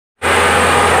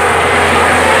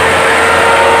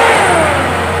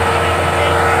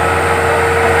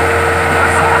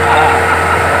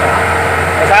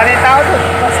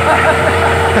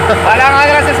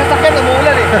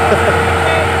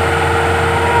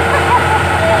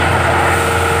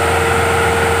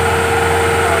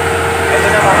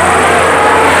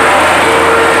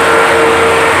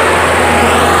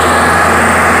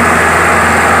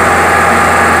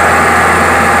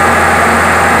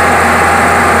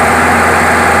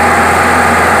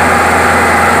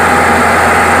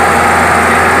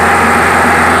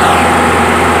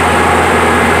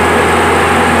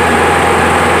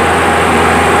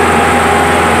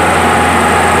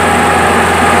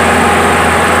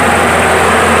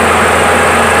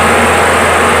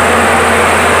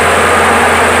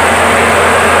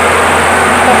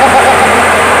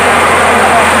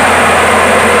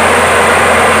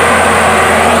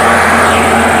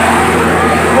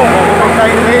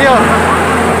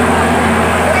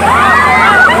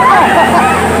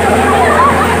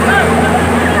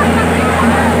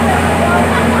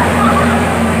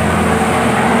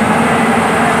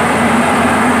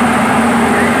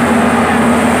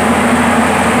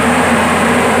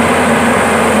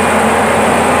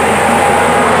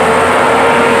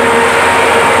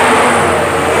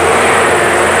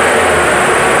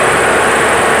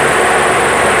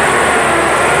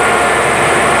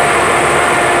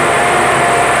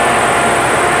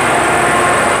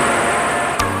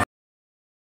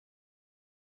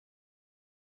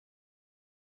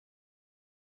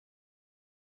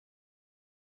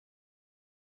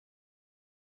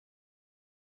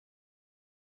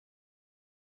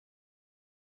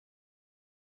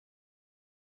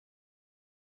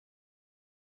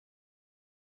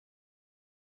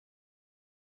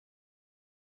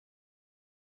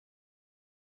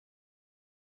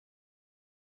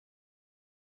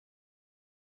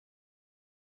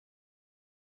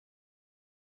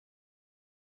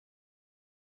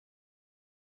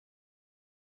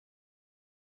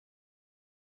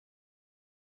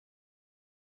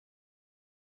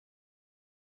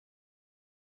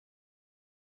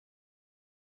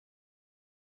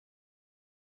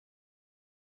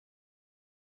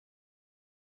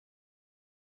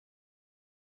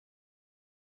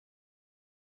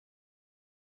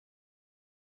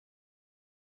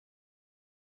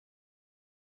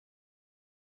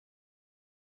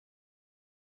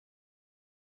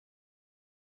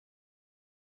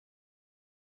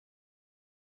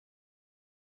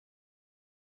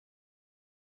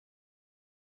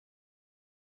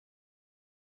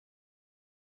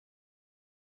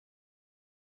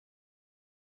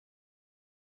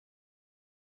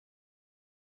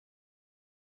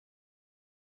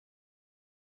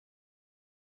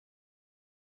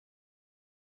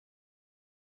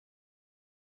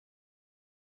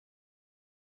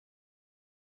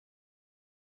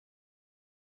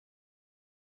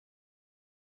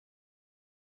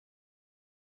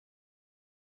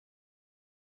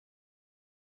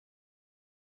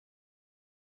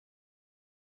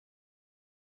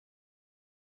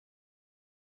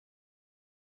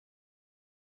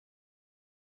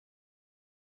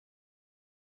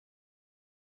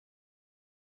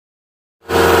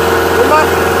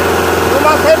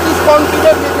must have this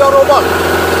confidence with your robot.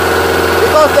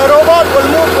 Because the robot will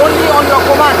move only on your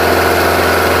command.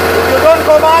 If you don't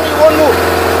command, it won't move.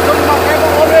 So you must have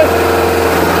always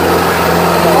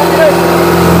confidence.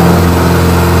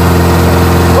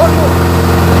 Don't move.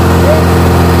 Okay?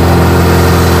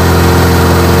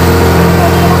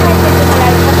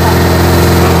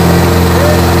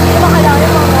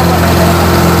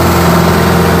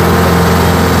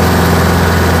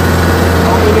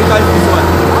 How many times this one?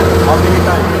 How many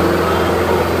times?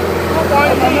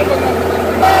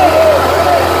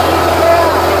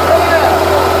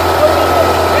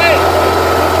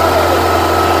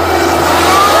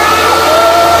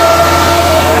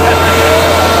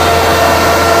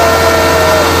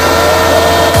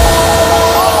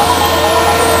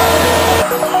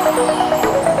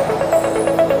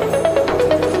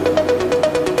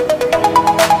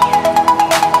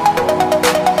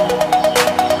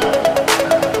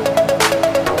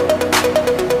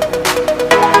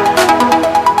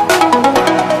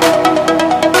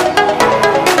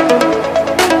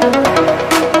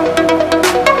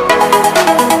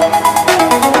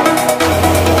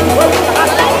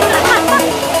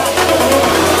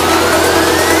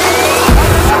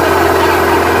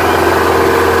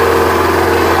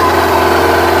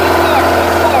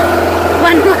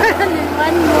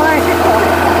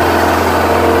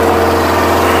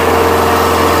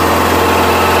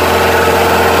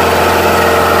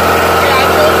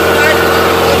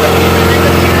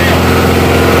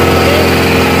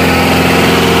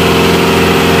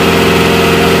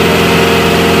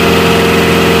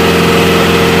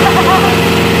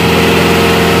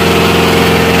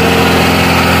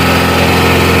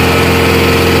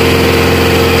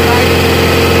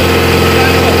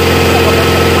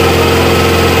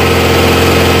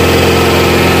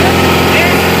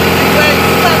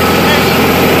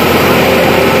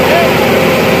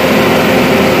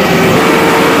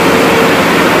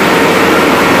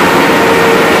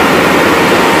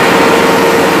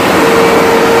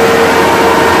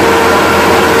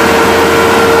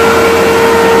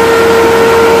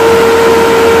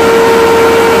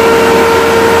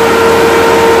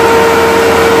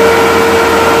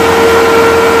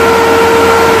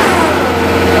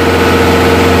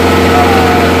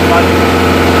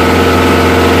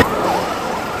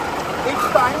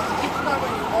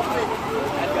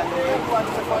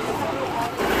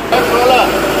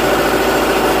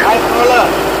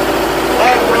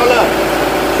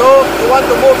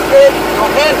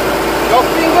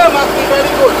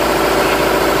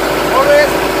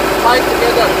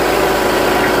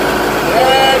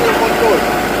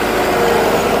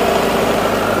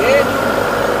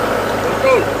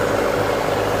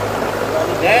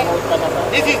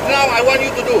 This is now I want you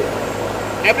to do.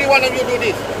 Every one of you do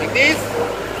this. Like this.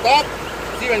 Stop.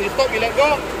 See, when you stop, you let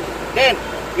go. Then,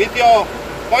 with your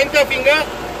pointer finger,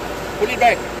 pull it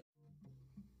back.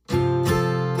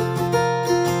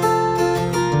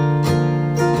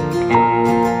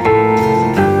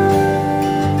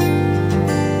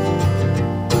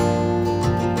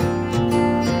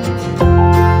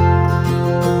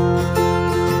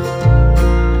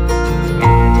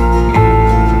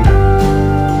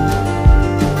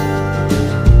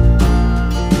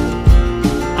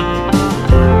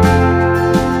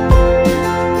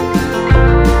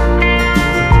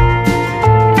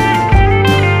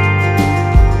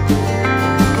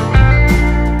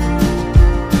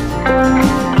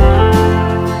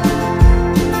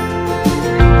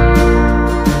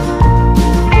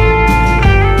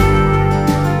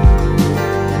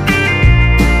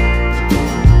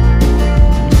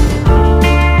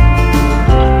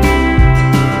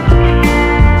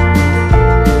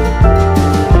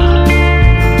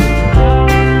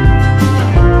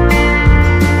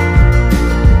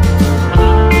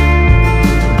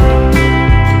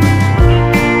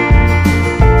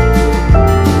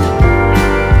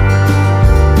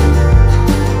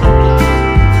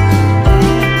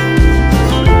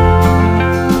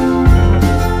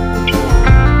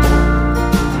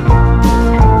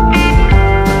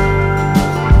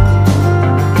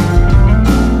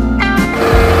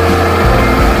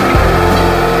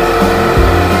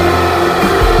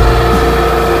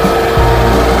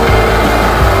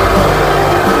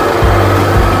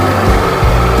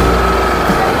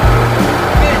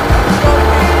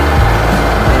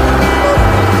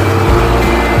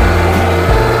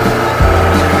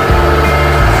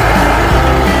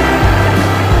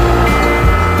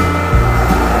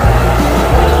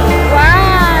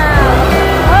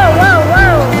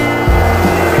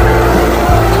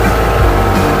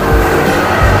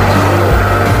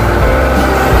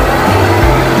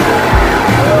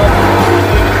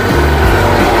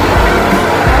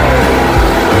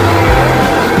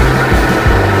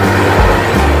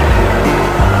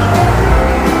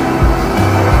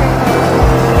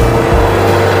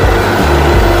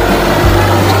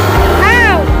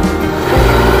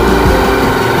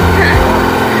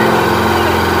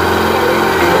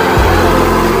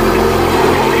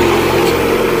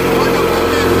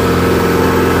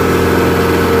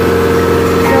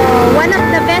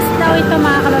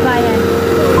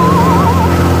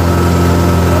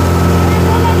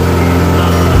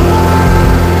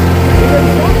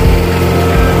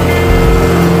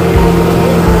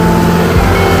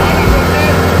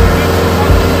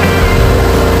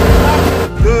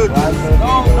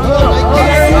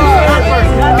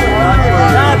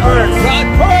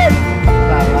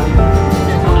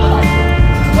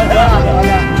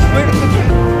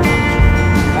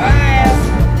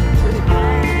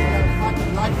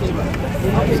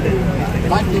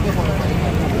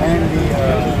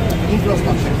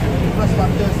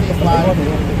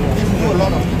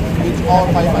 all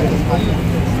firefighters.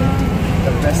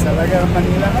 The best talaga ang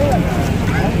Manila ngayon.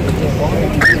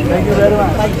 Thank you very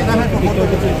much.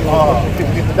 Oh,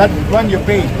 that one you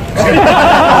pay.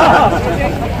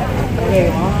 Okay.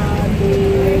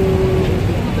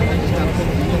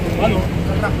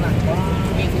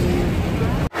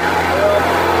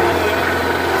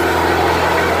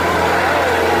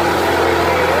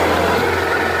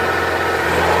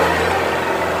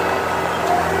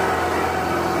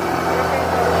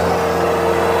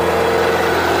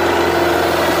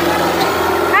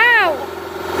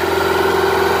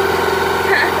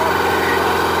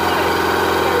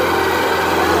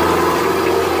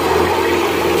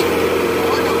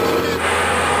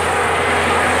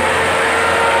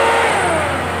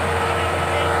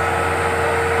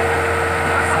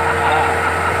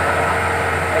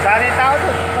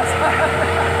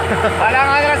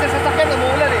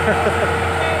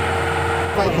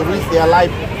 To risk their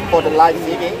life for the life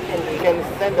saving, and we can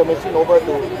send the machine over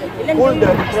to pull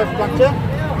the infrastructure,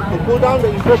 to pull down the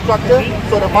infrastructure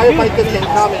so the firefighters can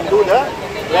come and do the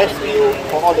rescue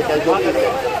for all the casualties.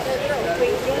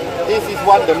 This is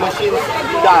what the machine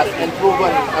does and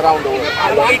proven around the world.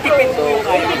 So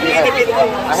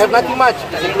I have nothing much.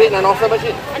 It's a great and awesome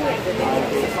machine.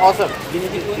 It's awesome.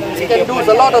 It can do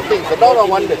a lot of things, a lot of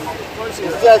wonders.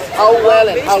 It's just how well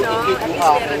and how equipped you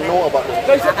are and know about it.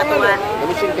 The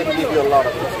machine can give you a lot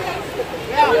of things.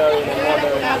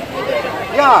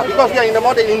 Yeah, because we are in the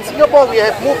modern. In Singapore, we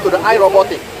have moved to the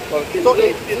iRobotic. So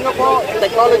in Singapore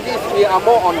technologies, we are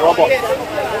more on robots.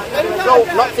 So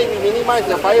not saying we minimize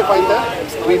the firefighter,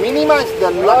 we minimize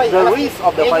the risk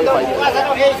of the firefighter.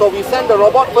 So we send the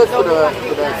robot first to the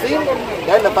scene,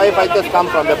 then the firefighters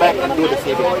come from the back and do the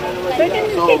saving.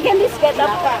 So can this get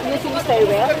up using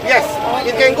stairwell? Yes,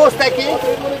 it can go stacking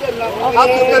up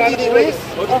to 30 degrees.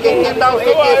 It can get down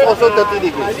staircase also 30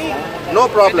 degrees. No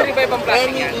problem.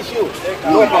 Any issue,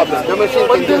 no problem. The machine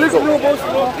can just go.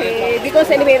 Okay,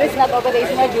 because anyway it's not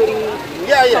operational during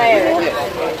fire. Yes.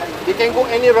 You can go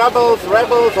any rebels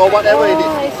or whatever it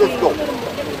is. Just go.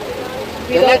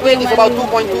 The net weight is about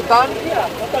 2.2 tons.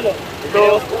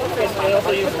 So,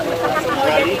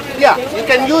 yeah, you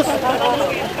can use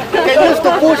to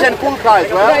push and pull car as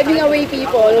well. Driving away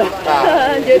people You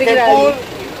during can rally. pull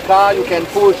car, you can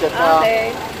push a car,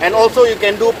 Okay. and also you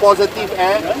can do positive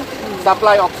air,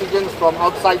 supply oxygen from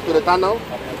outside to the tunnel,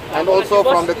 and also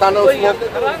from the tunnel smoke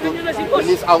to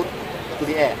release out to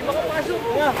the air.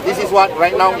 This is what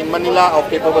right now in Manila are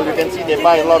capable. You can see they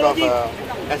buy a lot of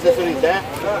accessories there.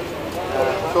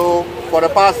 So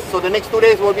the next 2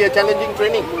 days will be a challenging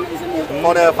training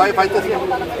for the firefighters here.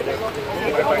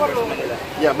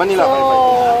 Yeah, Manila.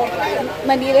 So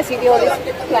Manila City Hall is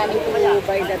planning to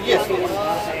buy that. Yes.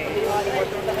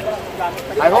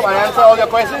 I hope I answer all your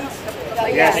questions.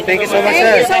 Yes, thank you so much,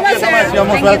 sir. Thank you so much, sir. You're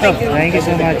most welcome. Thank you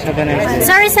so much. Have a nice day.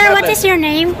 Sorry, sir. What is your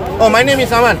name? Oh, my name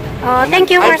is Aman. Oh,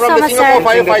 thank you I'm so from the much, Singapore sir.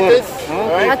 firefighters.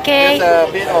 Right? Okay. There's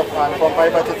a bit of I'm from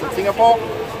firefighters in Singapore.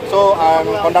 So I'm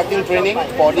conducting training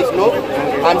for this group.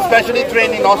 I'm specially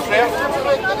trained in Austria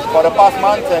for the past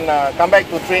months and come back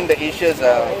to train the Asia's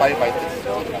firefighters.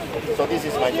 So this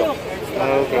is my job.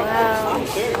 Okay. Wow.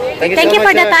 Thank Thank so you much,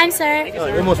 for the sir. time, sir.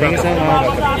 You're most Thank you so welcome.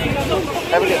 much.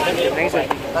 Have a good day. Thanks, sir.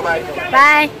 Bye-bye.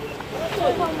 Bye.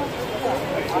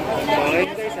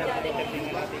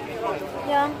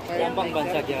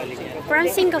 From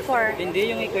Singapore.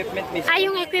 Hindi yung equipment mismo.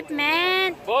 Yung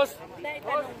equipment. Boss!